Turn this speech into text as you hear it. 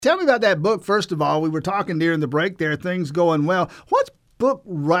Tell me about that book, first of all. We were talking during the break there, things going well. What's book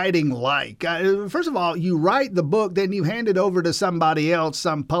writing like? First of all, you write the book, then you hand it over to somebody else,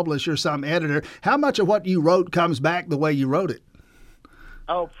 some publisher, some editor. How much of what you wrote comes back the way you wrote it?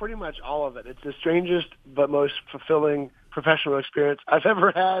 Oh, pretty much all of it. It's the strangest but most fulfilling professional experience I've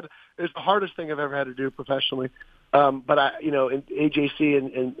ever had. It's the hardest thing I've ever had to do professionally. But in AJC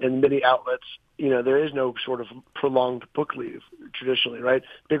and many outlets, there is no sort of prolonged book leave traditionally, right?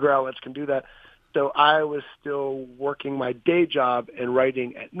 Bigger outlets can do that. So I was still working my day job and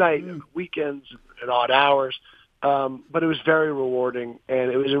writing at night, and weekends, and odd hours. But it was very rewarding,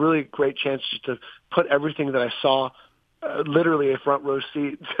 and it was a really great chance just to put everything that I saw, literally a front row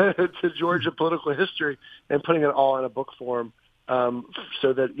seat to Georgia political history, and putting it all in a book form,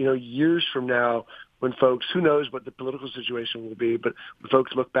 so that years from now, when folks, who knows what the political situation will be, but when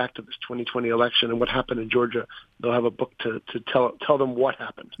folks look back to this 2020 election and what happened in Georgia, they'll have a book to tell them what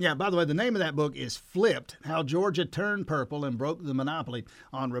happened. Yeah, by the way, the name of that book is Flipped, How Georgia Turned Purple and Broke the Monopoly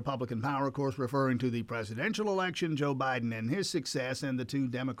on Republican Power, of course, referring to the presidential election, Joe Biden and his success, and the two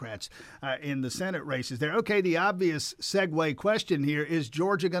Democrats in the Senate races there. Okay, the obvious segue question here, is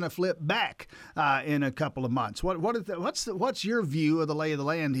Georgia going to flip back in a couple of months? What's your view of the lay of the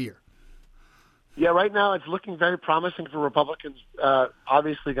land here? Yeah, right now it's looking very promising for Republicans.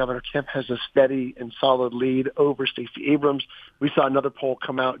 Obviously, Governor Kemp has a steady and solid lead over Stacey Abrams. We saw another poll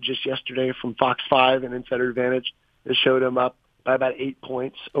come out just yesterday from Fox 5 and Insider Advantage that showed him up by about 8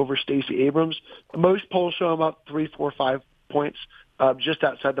 points over Stacey Abrams. Most polls show him up 3, 4, 5 points, just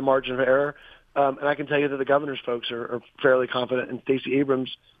outside the margin of error. And I can tell you that the governor's folks are fairly confident, and Stacey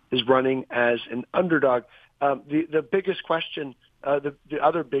Abrams is running as an underdog. The biggest question, the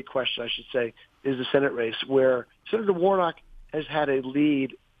other big question, I should say, is the Senate race, where Senator Warnock has had a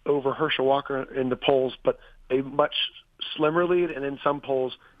lead over Herschel Walker in the polls, but a much slimmer lead, and in some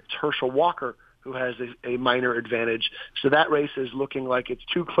polls it's Herschel Walker who has a minor advantage. So that race is looking like it's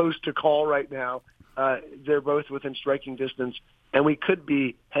too close to call right now. They're both within striking distance, and we could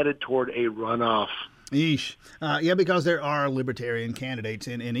be headed toward a runoff. Yeesh. Yeah, because there are libertarian candidates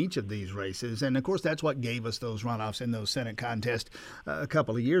in each of these races. And, of course, that's what gave us those runoffs in those Senate contests a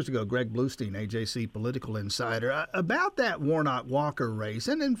couple of years ago. Greg Bluestein, AJC political insider, about that Warnock-Walker race,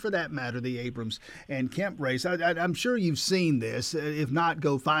 and then for that matter, the Abrams and Kemp race. I'm sure you've seen this. If not,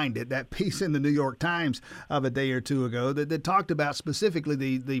 go find it. That piece in the New York Times of a day or two ago that talked about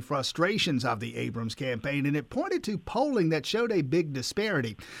specifically the frustrations of the Abrams campaign. And it pointed to polling that showed a big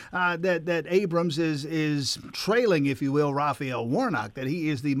disparity, that Abrams is trailing, if you will, Raphael Warnock, that he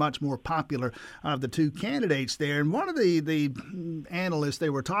is the much more popular of the two candidates there. And one of the analysts they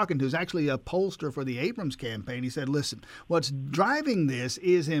were talking to is actually a pollster for the Abrams campaign. He said, listen, what's driving this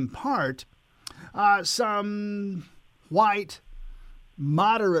is in part some white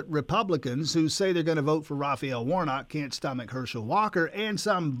moderate Republicans who say they're going to vote for Raphael Warnock, can't stomach Herschel Walker, and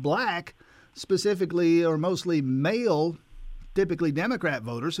some black, specifically or mostly male, typically Democrat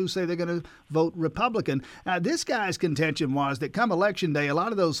voters who say they're going to vote Republican. This guy's contention was that come Election Day, a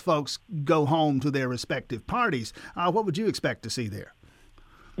lot of those folks go home to their respective parties. What would you expect to see there?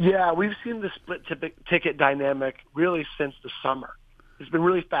 Yeah, we've seen the split ticket dynamic really since the summer. It's been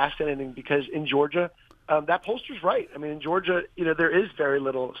really fascinating because in Georgia, that pollster's right. I mean, in Georgia, there is very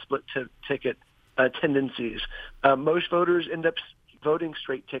little split ticket tendencies. Most voters end up voting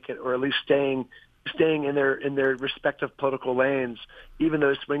straight ticket, or at least staying in their respective political lanes, even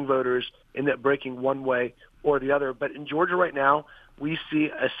though swing voters end up breaking one way or the other. But in Georgia right now, we see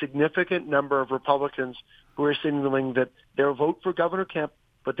a significant number of Republicans who are signaling that they'll vote for Governor Kemp,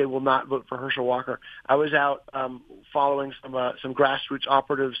 but they will not vote for Herschel Walker. I was out following some grassroots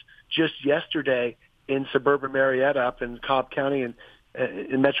operatives just yesterday in suburban Marietta up in Cobb County and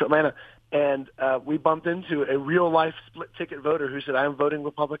in Metro Atlanta. And we bumped into a real-life split-ticket voter who said, I'm voting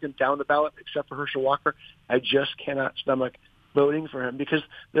Republican down the ballot except for Herschel Walker. I just cannot stomach voting for him because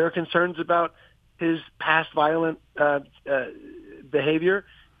there are concerns about his past violent behavior,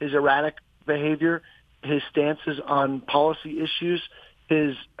 his erratic behavior, his stances on policy issues,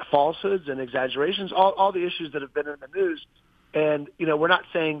 his falsehoods and exaggerations, all the issues that have been in the news. And, we're not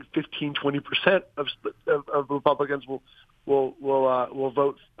saying 15, 20% of Republicans will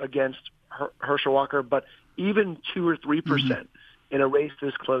vote against Herschel Walker, but even 2 or 3% in a race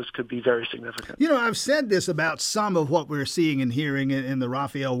this close could be very significant. I've said this about some of what we're seeing and hearing in the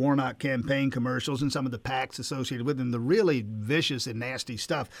Raphael Warnock campaign commercials and some of the PACs associated with them, the really vicious and nasty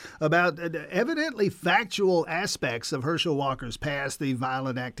stuff about evidently factual aspects of Herschel Walker's past, the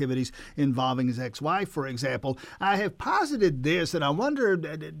violent activities involving his ex-wife, for example. I have posited this, and I wonder,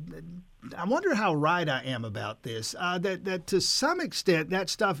 I wonder how right I am about this, that to some extent that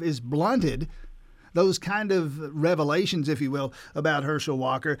stuff is blunted. Those kind of revelations, if you will, about Herschel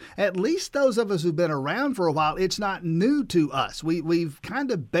Walker, at least those of us who've been around for a while, it's not new to us. We've kind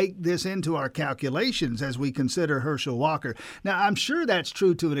of baked this into our calculations as we consider Herschel Walker. Now, I'm sure that's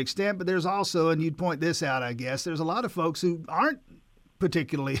true to an extent, but there's also, and you'd point this out, I guess, there's a lot of folks who aren't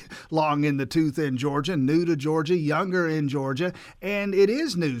particularly long in the tooth in Georgia, new to Georgia, younger in Georgia, and it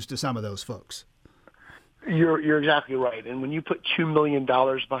is news to some of those folks. You're exactly right. And when you put $2 million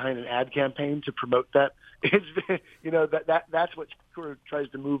behind an ad campaign to promote that, it's, that's what sort of tries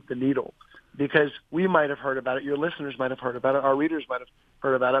to move the needle, because we might have heard about it, your listeners might have heard about it, our readers might have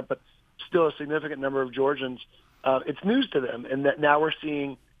heard about it, but still a significant number of Georgians, it's news to them. And that now we're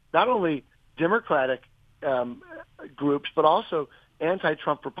seeing not only Democratic groups, but also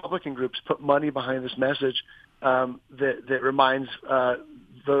anti-Trump Republican groups put money behind this message that reminds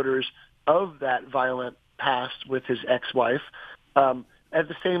voters of that violent past with his ex-wife. At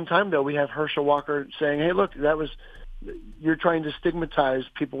the same time, though, we have Herschel Walker saying, hey, look, you're trying to stigmatize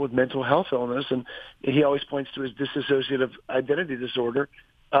people with mental health illness. And he always points to his dissociative identity disorder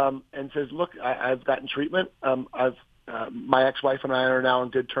and says, look, I've gotten treatment. My ex-wife and I are now on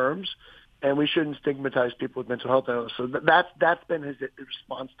good terms, and we shouldn't stigmatize people with mental health illness. So that's been his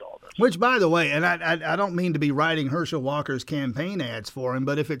response to all this. Which, by the way, and I don't mean to be writing Herschel Walker's campaign ads for him,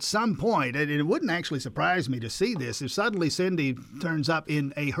 but if at some point, and it wouldn't actually surprise me to see this, if suddenly Cindy turns up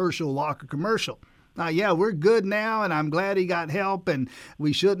in a Herschel Walker commercial. Yeah, we're good now, and I'm glad he got help, and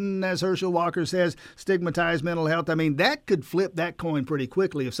we shouldn't, as Herschel Walker says, stigmatize mental health. I mean, that could flip that coin pretty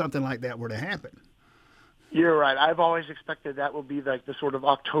quickly if something like that were to happen. You're right. I've always expected that will be like the sort of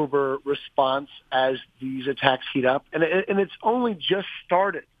October response as these attacks heat up. And it's only just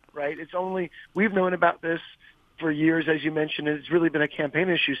started, right? We've known about this for years, as you mentioned. It's really been a campaign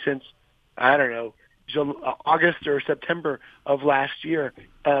issue since, I don't know, August or September of last year.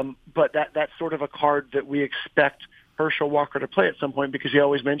 But that's sort of a card that we expect Herschel Walker to play at some point, because he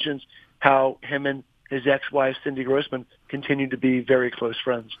always mentions how him and his ex-wife, Cindy Grossman, continue to be very close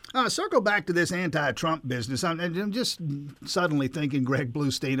friends. Circle back to this anti-Trump business. I'm just suddenly thinking, Greg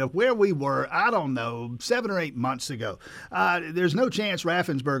Bluestein, of where we were, I don't know, 7 or 8 months ago. There's no chance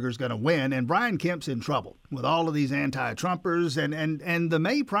Raffensperger's going to win, and Brian Kemp's in trouble with all of these anti-Trumpers, and the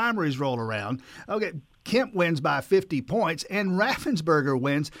May primaries roll around. Okay, Kemp wins by 50 points, and Raffensperger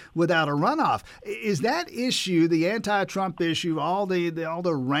wins without a runoff. Is that issue, the anti-Trump issue, all the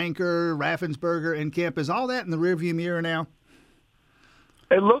rancor, Raffensperger and Kemp, is all that in the rearview mirror now?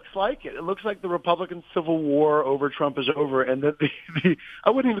 It looks like it. It looks like the Republican civil war over Trump is over, and that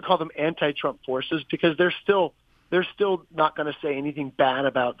I wouldn't even call them anti-Trump forces, because they're still not going to say anything bad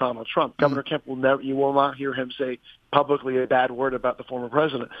about Donald Trump. Mm-hmm. Governor Kemp you will not hear him say publicly a bad word about the former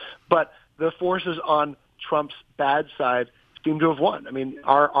president. But the forces on Trump's bad side seem to have won. I mean,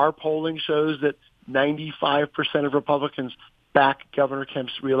 our polling shows that 95% of Republicans back Governor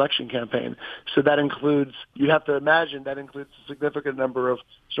Kemp's reelection campaign. So that includes, you have to imagine, that includes a significant number of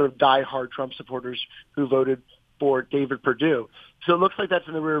sort of diehard Trump supporters who voted for David Perdue. So it looks like that's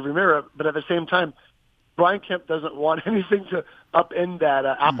in the rearview mirror. But at the same time, Brian Kemp doesn't want anything to upend that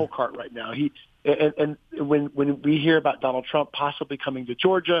apple cart right now. And when we hear about Donald Trump possibly coming to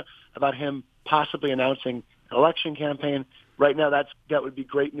Georgia, about him possibly announcing an election campaign, right now that would be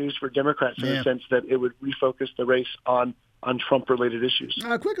great news for Democrats in the sense that it would refocus the race on Trump-related issues.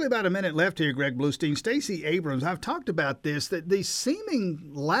 Quickly, about a minute left here, Greg Bluestein. Stacey Abrams, I've talked about this, that the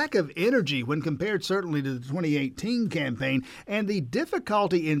seeming lack of energy when compared certainly to the 2018 campaign, and the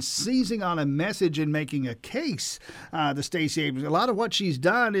difficulty in seizing on a message and making a case, the Stacey Abrams. A lot of what she's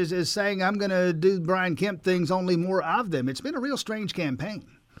done is saying, I'm going to do Brian Kemp things, only more of them. It's been a real strange campaign.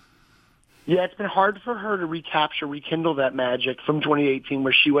 Yeah, it's been hard for her to rekindle that magic from 2018,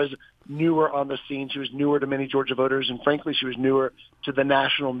 where she was newer on the scene. She was newer to many Georgia voters, and frankly, she was newer to the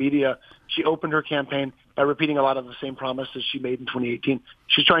national media. She opened her campaign by repeating a lot of the same promises she made in 2018.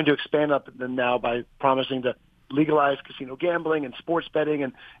 She's trying to expand up them now by promising to legalize casino gambling and sports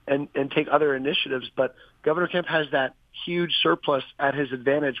betting and take other initiatives. But Governor Kemp has that huge surplus at his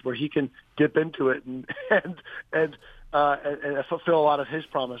advantage where he can dip into it and fulfill a lot of his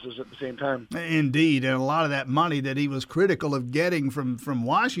promises at the same time. Indeed, and a lot of that money that he was critical of getting from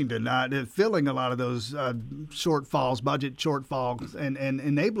Washington, filling a lot of those budget shortfalls, and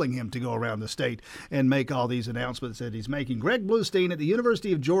enabling him to go around the state and make all these announcements that he's making. Greg Bluestein at the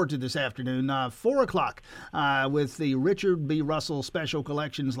University of Georgia this afternoon, 4 o'clock, with the Richard B. Russell Special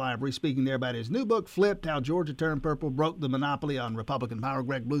Collections Library, speaking there about his new book, Flipped, How Georgia Turned Purple, Broke the Monopoly on Republican Power.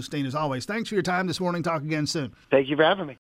 Greg Bluestein, as always, thanks for your time this morning. Talk again soon. Thank you for having me.